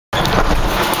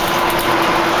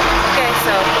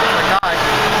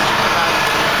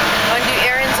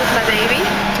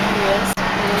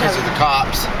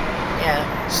Cops. Yeah.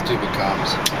 Stupid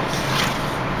cops.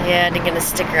 Yeah, I didn't get a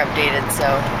sticker updated, so.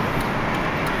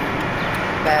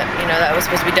 But, you know, that was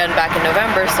supposed to be done back in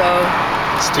November, so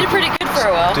did pretty good for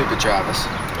a while. Stupid Travis.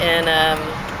 And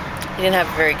he didn't have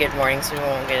a very good morning, so we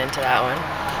won't get into that one.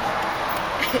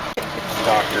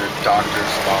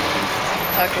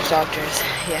 Doctors.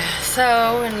 Yeah.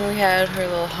 So, and we had her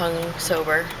little hung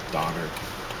sober. Daughter.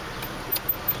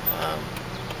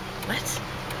 What?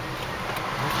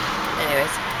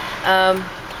 Anyways.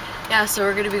 Yeah, so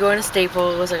we're gonna be going to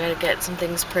Staples. I gotta get some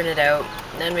things printed out.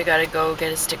 Then we gotta go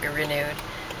get a sticker renewed.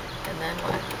 And then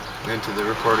what? Then to the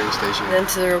reporting station. Then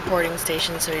to the reporting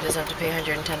station, so he doesn't have to pay a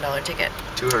 $110 ticket.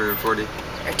 240.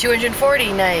 Or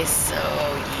 240, nice. So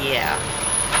yeah.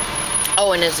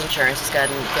 Oh, and his insurance. He's got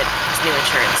to get his new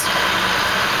insurance,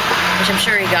 which I'm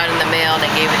sure he got in the mail and I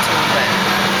gave it to him, but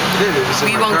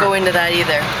we won't go into that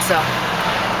either. So.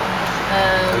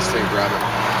 I just didn't grab it.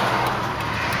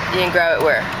 You didn't grab it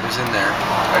where? It was in there.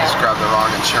 I just grabbed the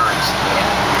wrong insurance.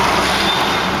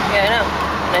 Yeah, I know.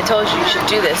 And I told you you should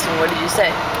do this, and what did you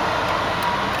say?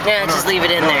 Yeah, just leave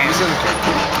it in there. It's in there.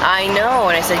 I know,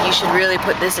 and I said you should really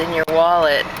put this in your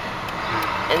wallet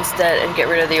instead and get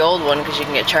rid of the old one because you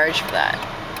can get charged for that.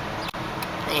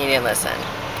 And he didn't listen.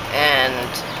 And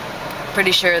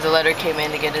pretty sure the letter came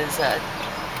in to get his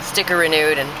sticker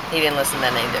renewed, and he didn't listen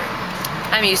then either.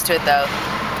 I'm used to it though.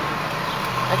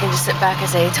 I can just sit back and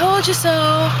say, "Told you so."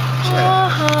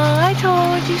 I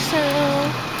told you so.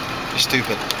 You're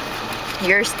stupid.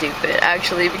 You're stupid,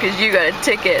 actually, because you got a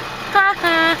ticket. Ha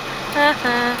ha ha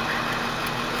ha.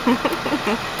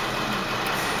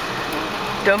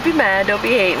 Don't be mad, don't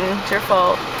be hating, it's your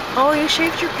fault. Oh, you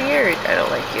shaved your beard. I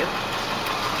don't like you.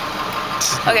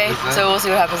 Okay, so we'll see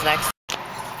what happens next.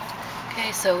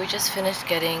 Okay, so we just finished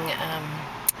getting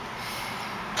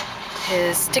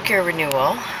his sticker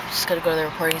renewal. Just gotta go to the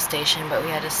reporting station, but we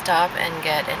had to stop and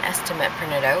get an estimate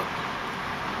printed out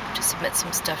to submit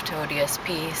some stuff to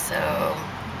ODSP, so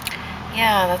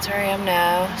yeah, that's where I am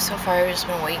now. So far I've just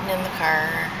been waiting in the car.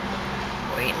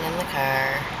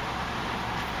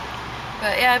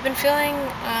 But yeah, I've been feeling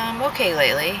okay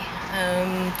lately.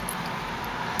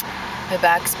 My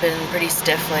back's been pretty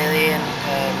stiff lately, and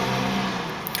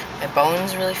my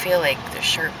bones really feel like they're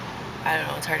sharp. I don't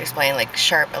know, it's hard to explain, like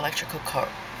sharp electrical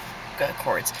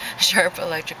cords, sharp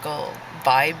electrical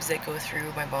vibes that go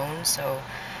through my bones, so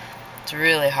it's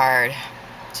really hard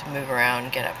to move around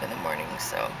and get up in the morning,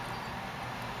 so.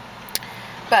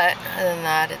 But other than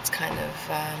that, it's kind of,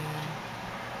 I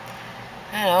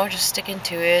don't know, just sticking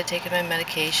to it, taking my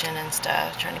medication and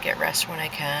stuff, trying to get rest when I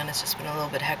can. It's just been a little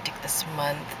bit hectic this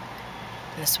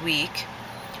week.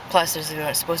 Plus, there's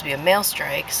supposed to be a mail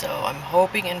strike, so I'm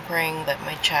hoping and praying that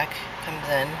my check comes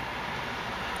in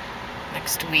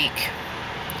next week.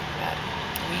 But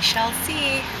we shall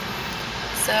see.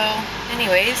 So,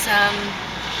 anyways,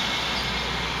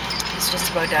 it's just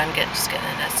about done. Just getting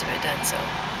an estimate done, so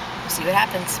we'll see what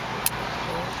happens.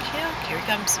 Okay, here he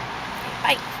comes.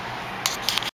 Bye.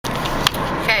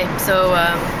 Okay, so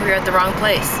we're at the wrong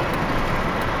place.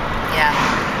 Yeah.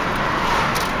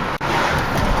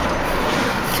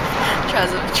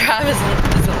 Travis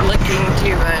isn't looking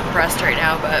too impressed right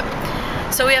now, but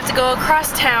so we have to go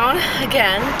across town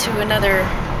again to another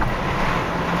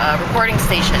reporting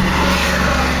station.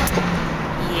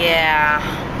 Yeah.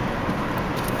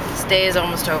 This day is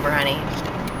almost over, honey.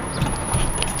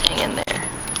 Just hang in there.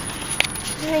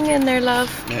 Hang in there,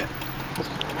 love. Yeah.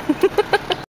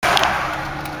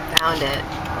 Found it.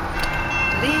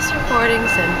 Police reporting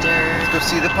center. Let's go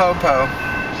see the Popo.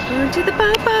 Go to the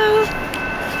Popo.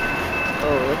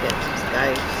 Oh, look at these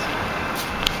guys.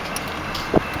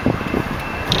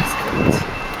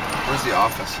 Where's the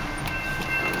office?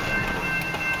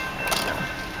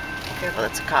 Careful,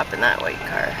 that's a cop in that white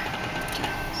car.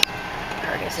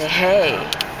 Car gonna say, "Hey."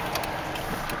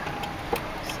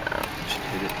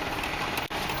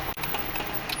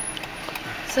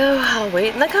 So I'll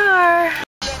wait in the car.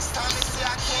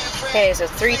 Okay, so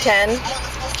it's 3:10.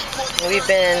 We've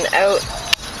been out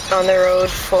on the road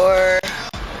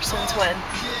since when?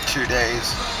 2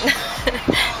 days.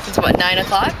 Since what, 9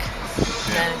 o'clock?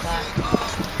 Yeah. 9 o'clock.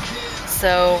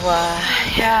 So,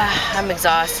 yeah, I'm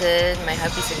exhausted. My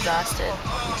hubby's exhausted.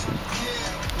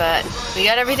 But we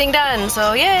got everything done,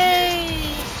 so yay!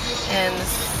 And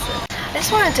I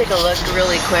just want to take a look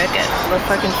really quick at the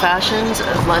fucking fashions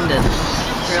of London.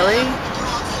 Really? I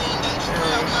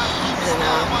don't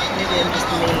know. Maybe I'm just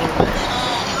mean, but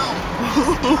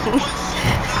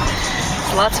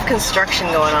lots of construction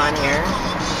going on here.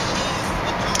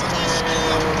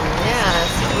 Yeah,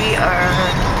 so we are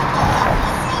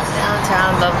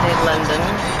downtown lovely London.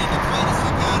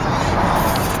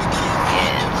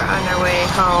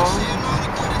 home.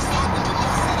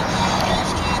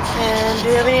 And do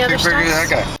you have any other stuff? That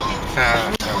guy.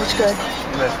 Which guy?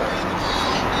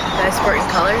 Guy sporting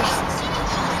colors?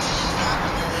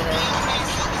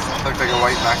 Looked like a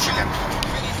white Mexican.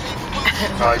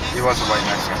 Oh, he was a white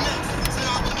Mexican.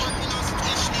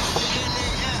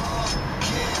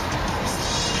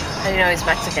 How do you know he's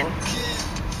Mexican?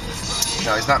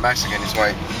 No, he's not Mexican, he's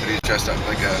white, but he's dressed up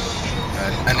like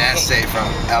an essay from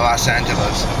Los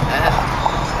Angeles.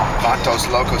 Vatos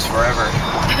Locos Forever.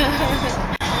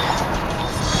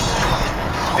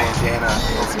 Bandana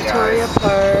over the Victoria eyes.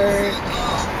 Park.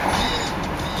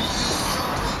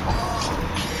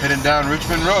 Heading down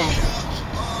Richmond Road.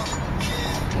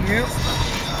 Yep.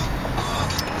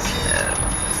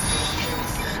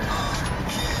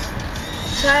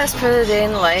 So that's for the day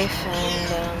in life,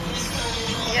 and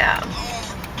yeah,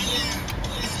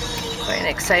 quite an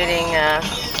exciting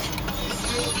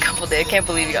couple days. I can't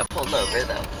believe you got pulled over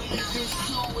though.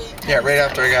 Yeah, right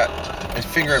after I got a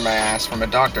finger in my ass from a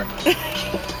doctor.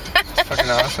 It's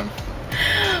fucking awesome.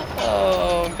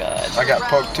 Oh god. I got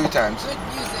poked 2 times.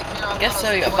 I guess so,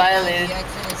 you got violated.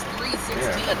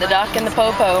 Yeah. At the dock and the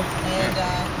Popo.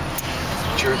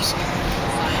 Yeah. Cheers.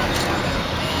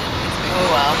 Oh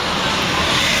wow.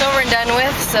 It's over and done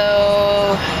with,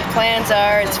 so plans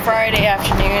are, it's Friday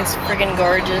afternoon, it's friggin'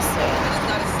 gorgeous, so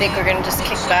I think we're gonna just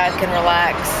kick back and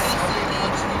relax.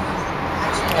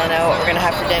 I don't know what we're gonna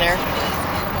have for dinner.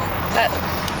 But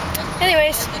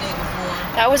anyways,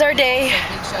 that was our day.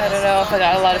 I don't know if I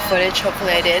got a lot of footage,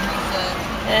 hopefully I did.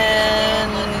 And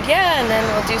yeah, and then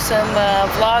we'll do some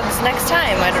vlogs next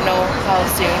time. I don't know how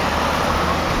soon,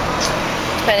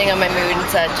 depending on my mood and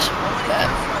such, but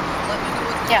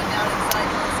yeah.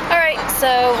 Alright, so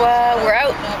we're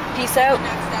out. Peace out.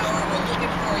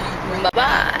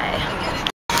 Bye-bye.